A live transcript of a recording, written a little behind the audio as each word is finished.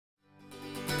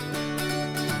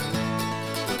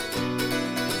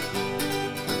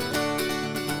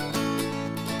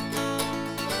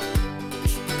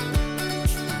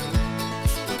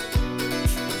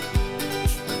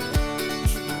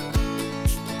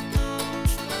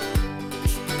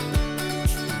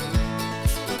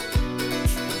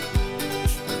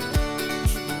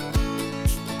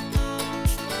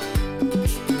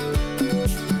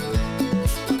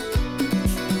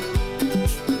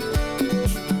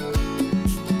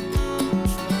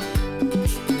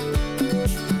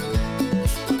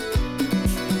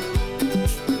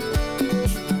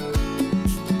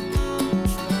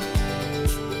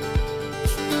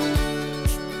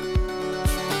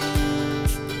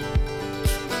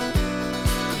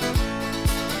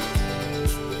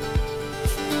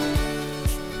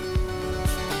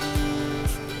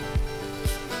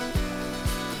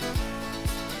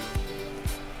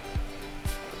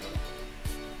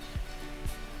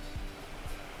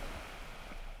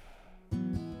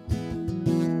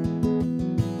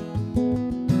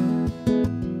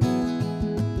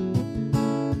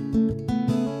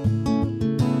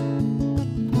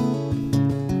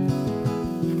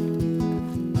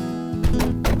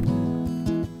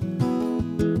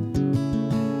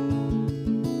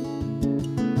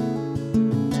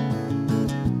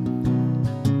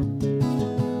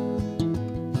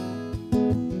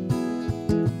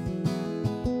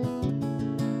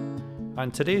On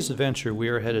today's adventure, we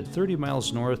are headed 30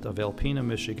 miles north of Alpena,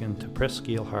 Michigan to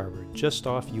Presqu'île Harbor, just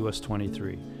off US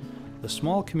 23. The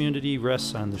small community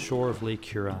rests on the shore of Lake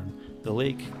Huron. The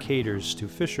lake caters to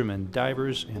fishermen,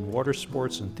 divers, and water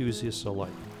sports enthusiasts alike.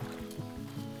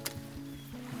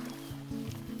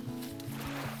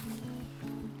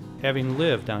 Having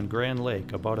lived on Grand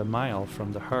Lake, about a mile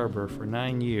from the harbor for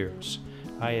 9 years,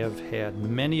 I have had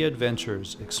many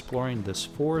adventures exploring this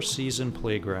four-season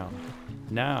playground.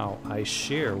 Now I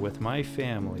share with my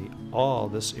family all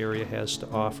this area has to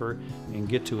offer and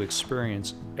get to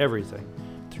experience everything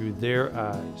through their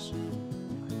eyes.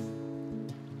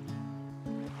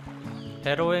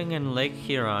 Paddling in Lake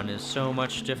Huron is so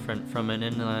much different from an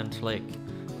inland lake.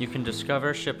 You can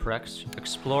discover shipwrecks,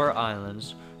 explore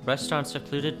islands, rest on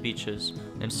secluded beaches,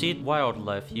 and see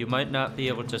wildlife you might not be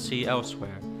able to see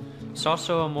elsewhere. It's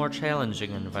also a more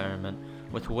challenging environment,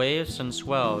 with waves and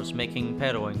swells making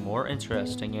paddling more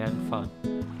interesting and fun.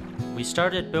 We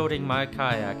started building my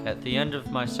kayak at the end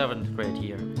of my 7th grade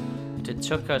year, and it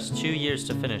took us 2 years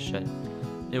to finish it.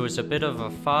 It was a bit of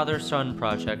a father-son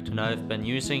project, and I've been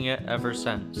using it ever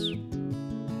since.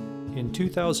 In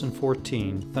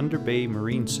 2014, Thunder Bay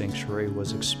Marine Sanctuary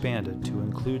was expanded to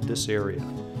include this area.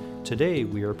 Today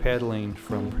we are paddling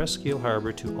from Presqu'île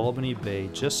Harbor to Albany Bay,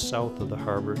 just south of the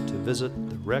harbor, to visit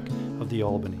the wreck of the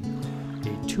Albany,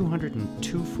 a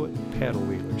 202-foot paddle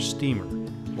wheeler steamer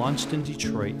launched in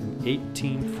Detroit in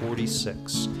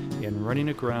 1846 and running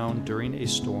aground during a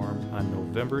storm on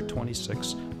November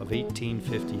 26 of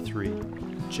 1853,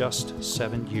 just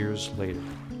 7 years later.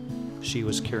 She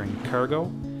was carrying cargo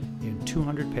and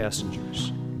 200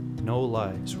 passengers. No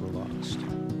lives were lost.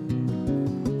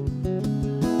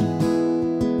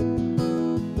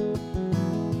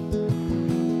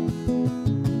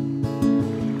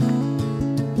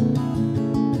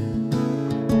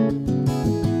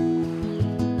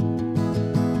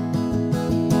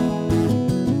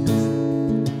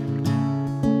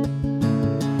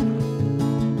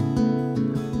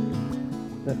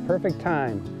 The perfect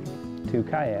time to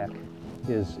kayak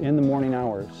is in the morning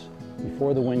hours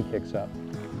before the wind kicks up.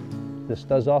 This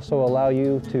does also allow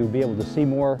you to be able to see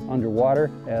more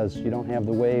underwater, as you don't have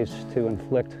the waves to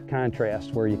inflict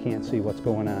contrast where you can't see what's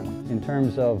going on. In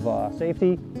terms of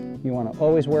safety, you want to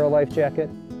always wear a life jacket.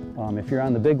 If you're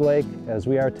on the big lake, as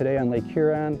we are today on Lake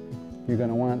Huron, you're going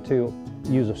to want to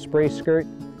use a spray skirt.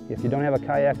 If you don't have a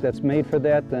kayak that's made for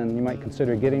that, then you might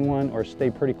consider getting one or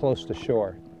stay pretty close to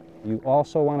shore. You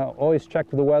also want to always check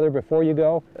the weather before you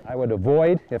go. I would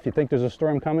avoid, if you think there's a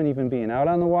storm coming, even being out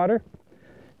on the water.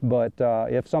 But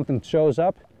if something shows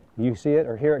up, you see it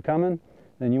or hear it coming,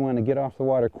 then you want to get off the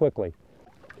water quickly.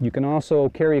 You can also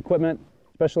carry equipment,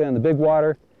 especially on the big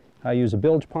water. I use a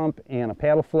bilge pump and a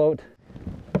paddle float.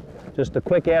 Just a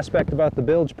quick aspect about the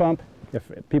bilge pump.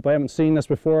 If people haven't seen this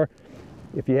before,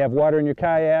 if you have water in your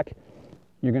kayak,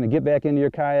 you're going to get back into your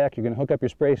kayak, you're going to hook up your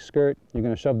spray skirt, you're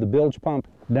going to shove the bilge pump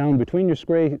down between your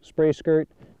spray skirt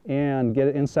and get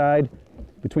it inside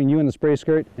between you and the spray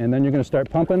skirt, and then you're going to start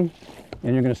pumping,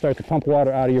 and you're going to start to pump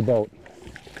water out of your boat.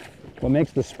 What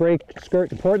makes the spray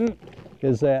skirt important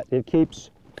is that it keeps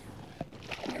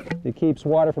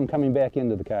water from coming back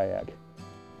into the kayak.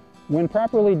 When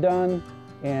properly done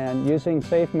and using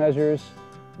safe measures,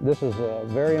 this is a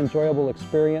very enjoyable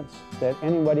experience that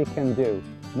anybody can do.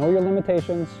 Know your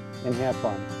limitations and have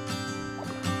fun.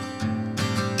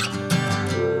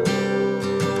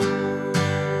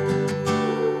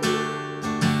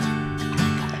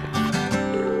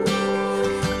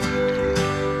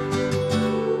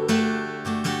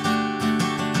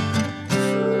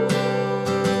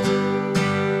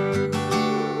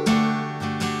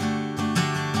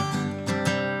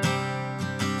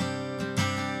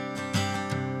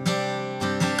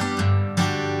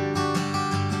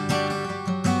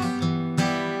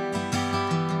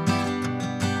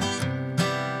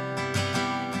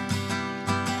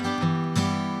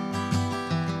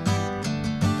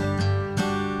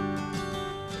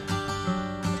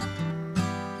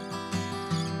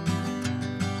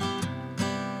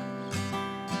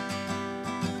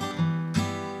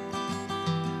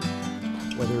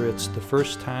 Whether it's the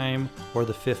first time or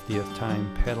the 50th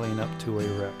time paddling up to a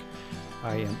wreck,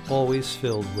 I am always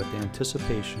filled with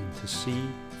anticipation to see,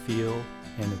 feel,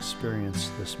 and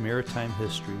experience this maritime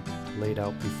history laid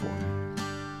out before me.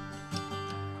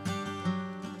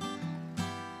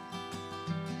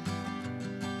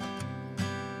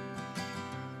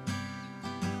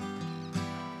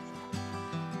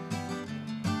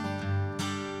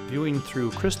 Viewing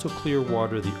through crystal clear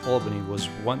water, the Albany was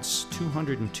once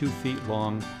 202 feet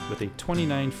long with a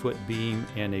 29-foot beam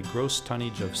and a gross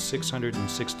tonnage of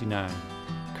 669.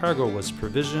 cargo was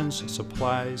provisions,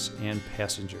 supplies, and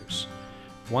passengers.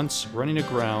 Once running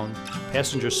aground,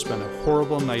 passengers spent a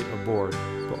horrible night aboard,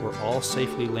 but were all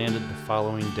safely landed the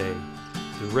following day.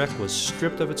 The wreck was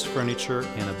stripped of its furniture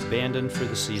and abandoned for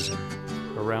the season.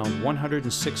 Around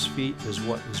 106 feet is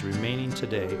what is remaining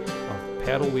today of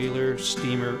Paddle Wheeler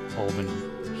Steamer Albany,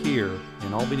 here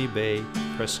in Albany Bay,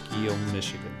 Presque Isle,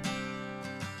 Michigan.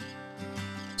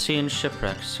 Seen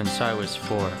shipwrecks since I was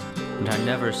 4, and I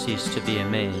never cease to be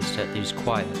amazed at these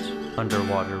quiet,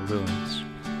 underwater ruins.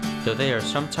 Though they are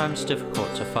sometimes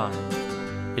difficult to find,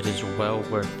 it is well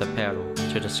worth the paddle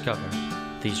to discover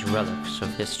these relics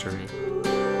of history.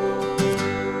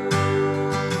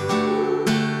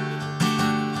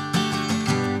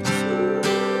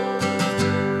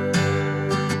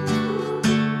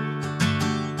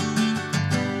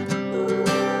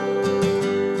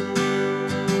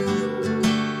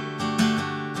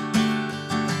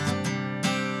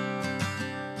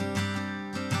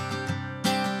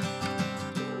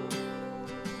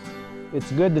 It's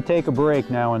good to take a break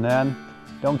now and then.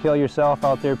 Don't kill yourself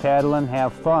out there paddling,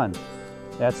 have fun.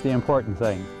 That's the important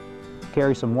thing.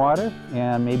 Carry some water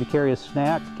and maybe carry a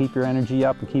snack to keep your energy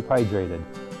up and keep hydrated.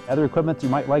 Other equipment you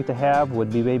might like to have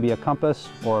would be maybe a compass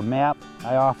or a map.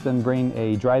 I often bring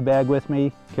a dry bag with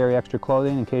me, carry extra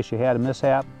clothing in case you had a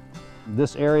mishap.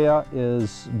 This area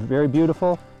is very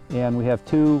beautiful and we have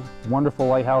 2 wonderful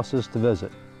lighthouses to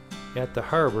visit. At the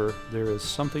harbor, there is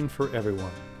something for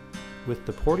everyone. With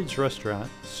the Portage Restaurant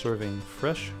serving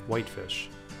fresh whitefish,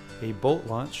 a boat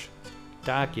launch,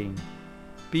 docking,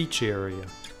 beach area,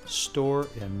 store,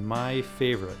 and my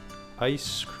favorite,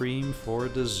 ice cream for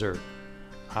dessert.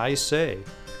 I say,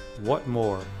 what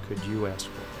more could you ask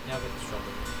for? Yeah, with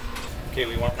strawberry. Okay,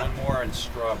 we want one more and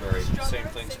strawberry. Same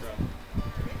thing, strawberry.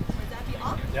 Would that be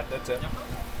all? Yep, that's it.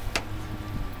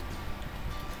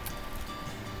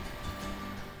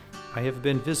 I have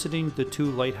been visiting the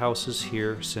 2 lighthouses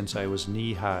here since I was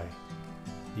knee-high.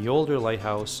 The older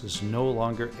lighthouse is no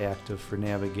longer active for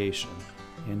navigation,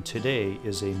 and today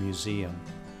is a museum.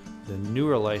 The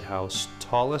newer lighthouse,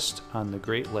 tallest on the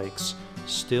Great Lakes,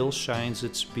 still shines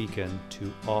its beacon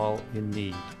to all in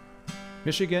need.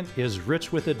 Michigan is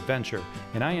rich with adventure,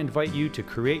 and I invite you to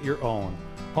create your own.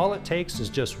 All it takes is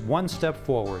just one step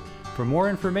forward. For more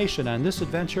information on this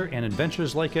adventure and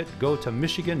adventures like it, go to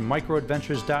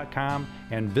MichiganMicroAdventures.com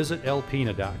and visit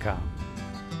Alpena.com.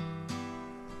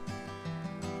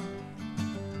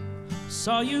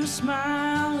 Saw you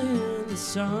smile in the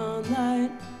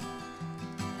sunlight.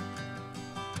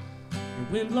 Your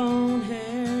windblown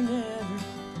hair never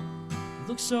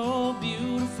looked so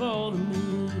beautiful to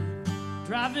me.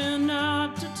 Driving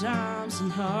up to Thompson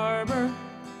Harbor,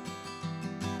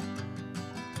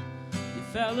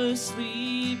 fell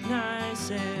asleep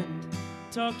nice and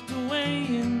tucked away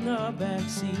in the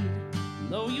backseat.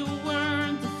 Though you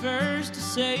weren't the first to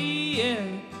say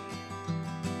it,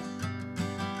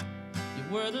 you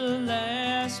were the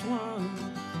last one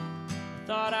I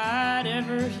thought I'd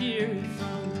ever hear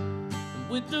from. And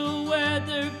with the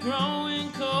weather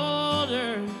growing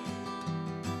colder,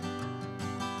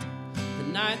 the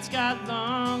nights got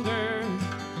longer.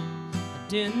 I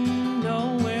didn't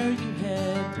know where you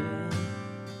had been.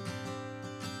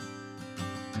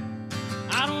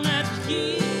 I don't have to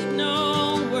keep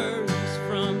no words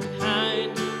from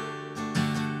behind.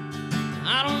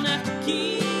 I don't have to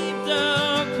keep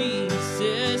the peace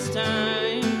this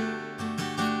time.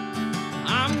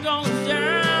 I'm going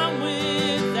down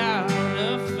without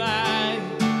a fight.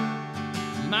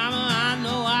 Mama, I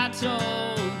know I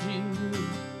told you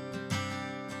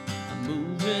I'm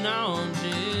moving on,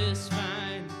 Jim.